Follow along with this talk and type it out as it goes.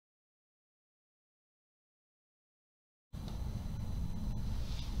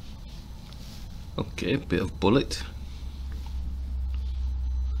Okay, bit of bullet.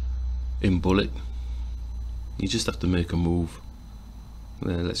 In bullet, you just have to make a move.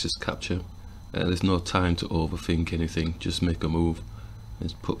 Let's just capture. There's no time to overthink anything, just make a move.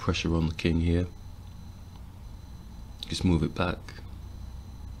 Let's put pressure on the king here. Just move it back.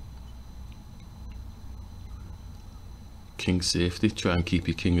 King safety, try and keep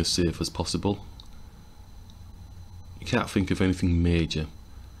your king as safe as possible. You can't think of anything major.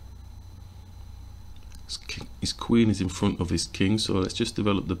 His queen is in front of his king, so let's just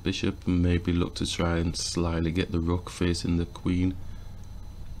develop the bishop and maybe look to try and slyly get the rook facing the queen.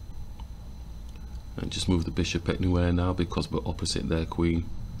 And just move the bishop anywhere now because we're opposite their queen.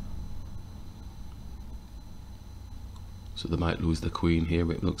 So they might lose the queen here,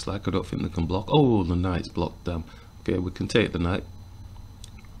 it looks like. I don't think they can block. Oh, the knight's blocked down. Okay, we can take the knight.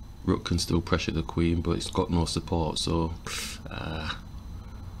 Rook can still pressure the queen, but it's got no support, so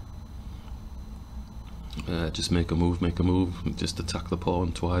just make a move, just attack the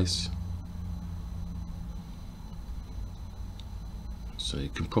pawn twice. So he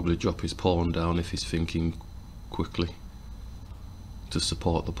can probably drop his pawn down if he's thinking quickly to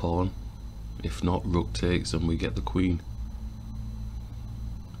support the pawn. If not, rook takes and we get the queen.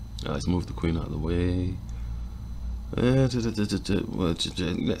 Let's move the queen out of the way.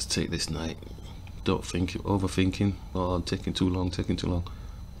 Let's take this knight. Don't think, overthinking. Oh, I'm taking too long.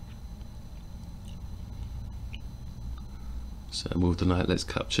 So move the knight, let's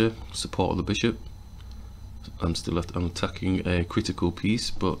capture, support the bishop. I'm attacking a critical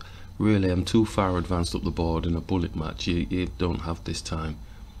piece, but really I'm too far advanced up the board in a bullet match. You don't have this time.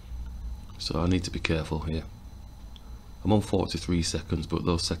 So I need to be careful here. I'm on 43 seconds, but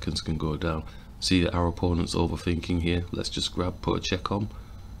those seconds can go down. See that our opponent's overthinking here. Let's just put a check on.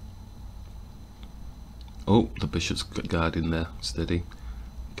 Oh, the bishop's guarding there, steady.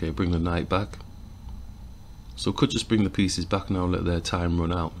 Okay, bring the knight back. So could just bring the pieces back now, let their time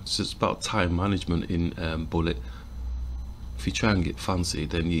run out. It's just about time management in bullet. If you try and get fancy,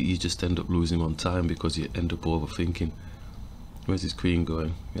 then you just end up losing on time because you end up overthinking. Where's his queen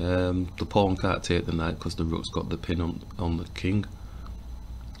going? The pawn can't take the knight because the rook's got the pin on the king.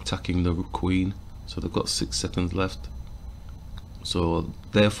 Attacking the queen, so they've got 6 seconds left. So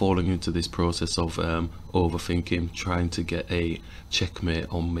they're falling into this process of overthinking, trying to get a checkmate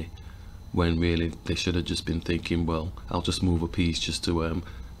on me, when really they should have just been thinking, well, I'll just move a piece just to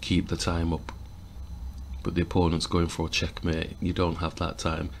keep the time up. But the opponent's going for a checkmate. You don't have that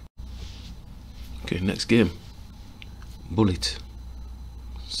time. Okay, next game, bullet.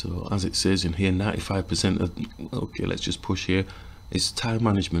 So as it says in here, 95% of, okay, let's just push here. It's time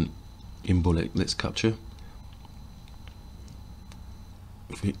management in bullet. Let's capture.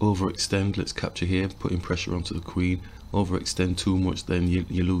 If we overextend, let's capture here, putting pressure onto the queen. Overextend too much, then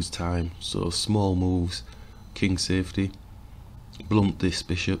you lose time. So small moves, king safety, blunt this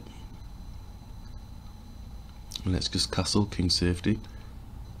bishop, and let's just castle, king safety.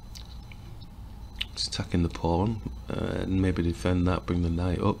 It's attacking the pawn, and maybe defend that, bring the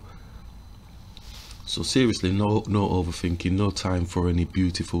knight up. So seriously, no overthinking, no time for any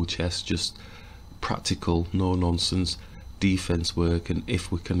beautiful chess, just practical, no nonsense defense work. And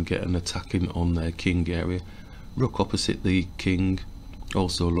if we can get an attacking on their king area, rook opposite the king,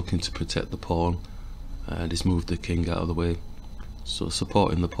 also looking to protect the pawn, and just move the king out of the way. So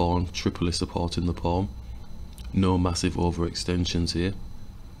supporting the pawn, triply supporting the pawn, no massive overextensions here.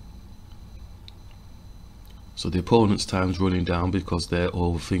 So the opponent's time's running down because they're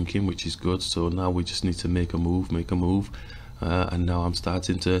overthinking, which is good. So now we just need to make a move, and now I'm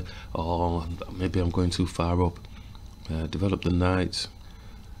starting to, oh, maybe I'm going too far up. Develop the knight.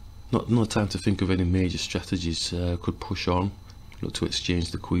 No time to think of any major strategies. Could push on, look to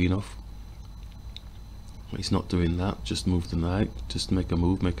exchange the queen off. He's not doing that. Just move the knight. Just make a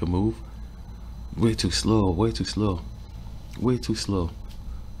move. Way too slow.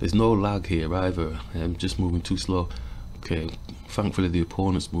 There's no lag here either. I'm just moving too slow. Okay, thankfully the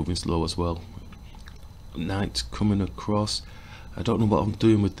opponent's moving slow as well. Knight coming across. I don't know what I'm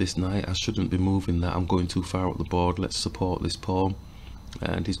doing with this knight. I shouldn't be moving that. I'm going too far up the board. Let's support this pawn.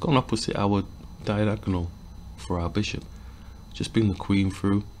 And he's gone opposite our diagonal for our bishop. Just bring the queen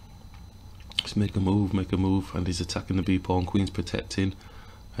through. Just make a move, and he's attacking the b pawn. Queen's protecting.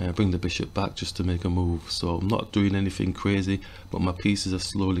 Bring the bishop back just to make a move. So I'm not doing anything crazy, but my pieces are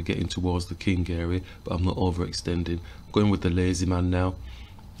slowly getting towards the king area, but I'm not overextending. I'm going with the lazy man now,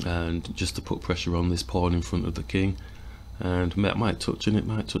 and just to put pressure on this pawn in front of the king. And might touch on it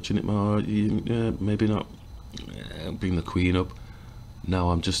more, maybe not. Bring the queen up. Now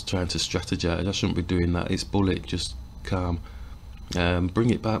I'm just trying to strategize. I shouldn't be doing that. It's bullet, just calm. Bring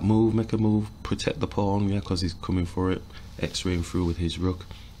it back, move, make a move, protect the pawn, yeah, because he's coming for it, x-raying through with his rook.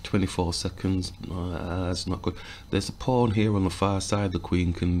 24 seconds, that's not good. There's a pawn here on the far side the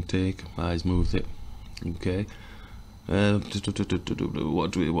queen can take. He's moved it. Okay. What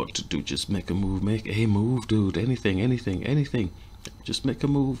do we want to do? Just make a move, make a move, dude. Anything. Just make a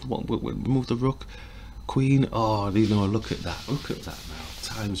move. Move the rook. Queen. Oh, you know, look at that now.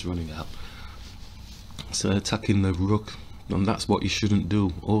 Time's running out. So attacking the rook, and that's what you shouldn't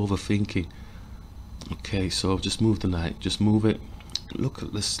do. Overthinking. Okay, so just move the knight. Just move it. Look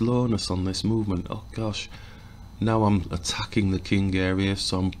at the slowness on this movement. Oh gosh. Now I'm attacking the king area,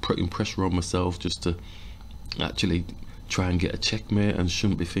 so I'm putting pressure on myself just to actually try and get a checkmate, and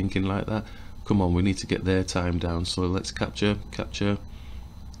shouldn't be thinking like that. Come on, we need to get their time down, so let's capture.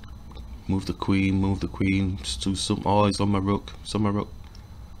 Move the queen. Just do some. Oh, it's on my rook.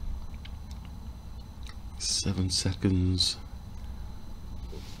 7 seconds.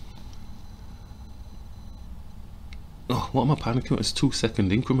 Oh, what am I panicking? It's 2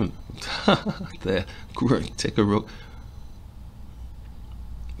 second increment. There, great. Take a rook.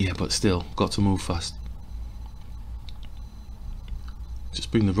 Yeah, but still, got to move fast.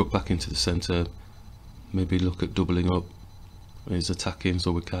 Just bring the rook back into the center. Maybe look at doubling up. He's attacking,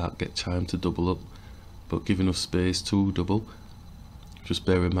 so we can't get time to double up, but give enough space to double. Just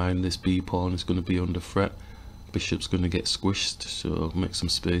bear in mind this b pawn is going to be under threat. Bishop's going to get squished, so make some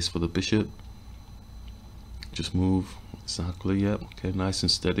space for the bishop. Just move. Exactly, yeah. Okay, nice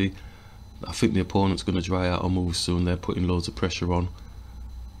and steady. I think the opponent's going to dry out or move soon. They're putting loads of pressure on.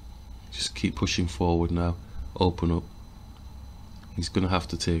 Just keep pushing forward now. Open up. He's going to have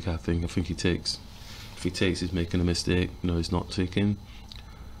to take, I think. He takes. If he takes, he's making a mistake. No, he's not taking.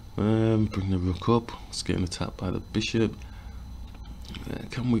 Bring the rook up. It's getting attacked by the bishop.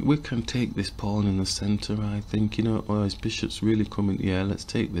 We can take this pawn in the center, I think. You know, oh, his bishop's really coming. Yeah, let's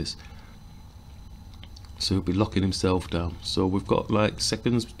take this. So he'll be locking himself down. So we've got like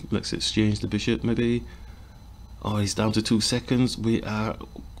seconds. Let's exchange the bishop, maybe. Oh, he's down to 2 seconds. We are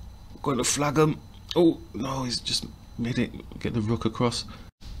going to flag him. Oh no, he's just made it. Get the rook across.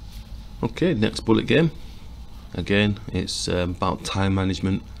 Okay, next bullet game. Again, it's about time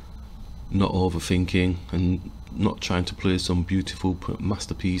management, not overthinking, and not trying to play some beautiful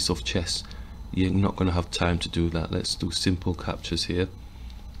masterpiece of chess. You're not going to have time to do that. Let's do simple captures here.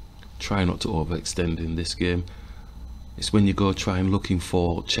 Try not to overextend in this game. It's when you go try and looking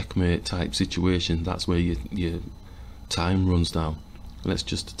for checkmate type situation, that's where your time runs down. Let's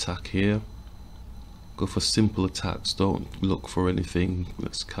just attack here. Go for simple attacks, don't look for anything.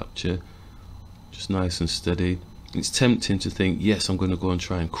 Let's capture. Just nice and steady. It's tempting to think, yes, I'm going to go and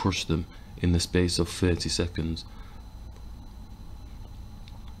try and crush them in the space of 30 seconds.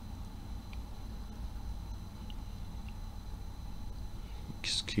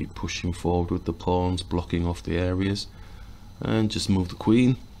 Just keep pushing forward with the pawns, blocking off the areas, and just move the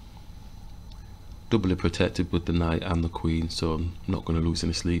queen. Doubly protected with the knight and the queen, so I'm not going to lose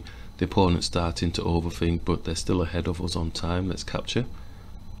any sleep. The opponent's starting to overthink, but they're still ahead of us on time. Let's capture.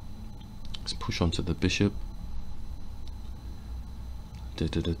 Let's push onto the bishop.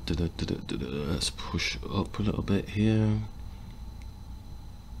 Let's push up a little bit here.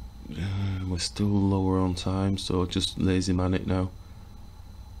 We're still lower on time, so just lazy man it now.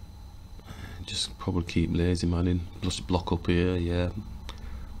 Just probably keep lazy manning. Just block up here, yeah.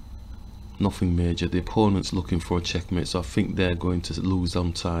 Nothing major. The opponent's looking for a checkmate, so I think they're going to lose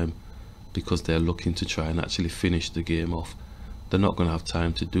on time because they're looking to try and actually finish the game off. They're not going to have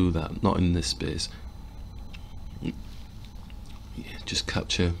time to do that, not in this space. Yeah, just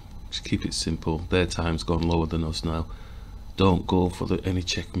capture, just keep it simple. Their time's gone lower than us now. Don't go for any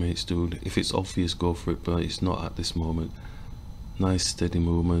checkmates, dude. If it's obvious, go for it, but it's not at this moment. Nice steady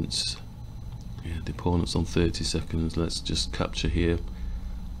movements. Yeah, the opponent's on 30 seconds. Let's just capture here.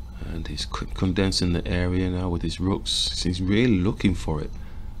 And he's condensing the area now with his rooks. He's really looking for it.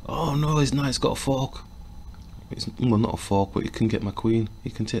 Oh no, his knight's got a fork. It's, well, not a fork, but he can get my queen.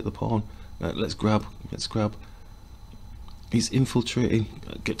 He can take the pawn. Let's grab. He's infiltrating.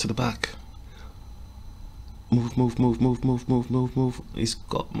 Get to the back. Move. He's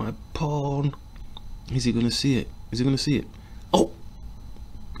got my pawn. Is he going to see it? Oh!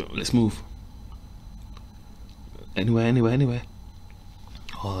 Let's move. Anywhere.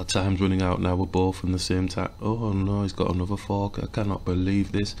 Oh, time's running out now. We're both in the same time. Oh no, he's got another fork. I cannot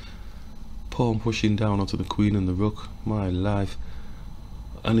believe this. Pawn pushing down onto the queen and the rook. My life.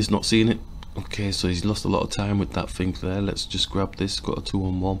 And he's not seeing it. Okay, so he's lost a lot of time with that thing there. Let's just grab this. Got a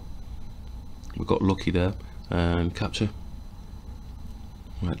 2-on-1. We got lucky there. And capture.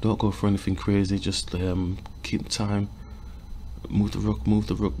 Right, don't go for anything crazy. Just keep time. Move the rook, move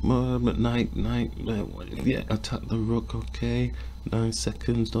the rook. Knight, knight. Yeah, attack the rook. Okay, 9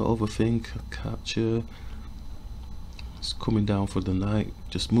 seconds. Don't overthink. Capture. It's coming down for the knight.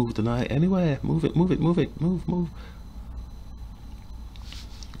 Just move the knight anywhere. Move it, move it, move it. Move.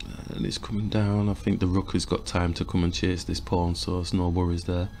 And it's coming down. I think the rook has got time to come and chase this pawn, so there's no worries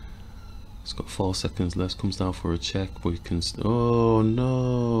there. It's got 4 seconds left. Comes down for a check, but we can. Oh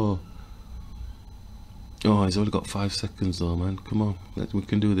no! Oh, he's only got 5 seconds though, man. Come on, we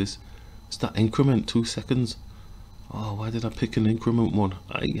can do this. It's that increment, 2 seconds. Oh, why did I pick an increment one?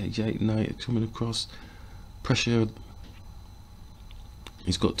 Knight coming across. Pressure.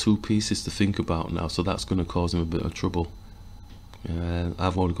 He's got 2 pieces to think about now, so that's going to cause him a bit of trouble.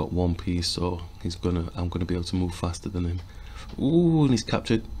 I've only got 1 piece, so I'm gonna be able to move faster than him. Ooh, and he's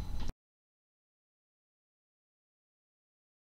captured.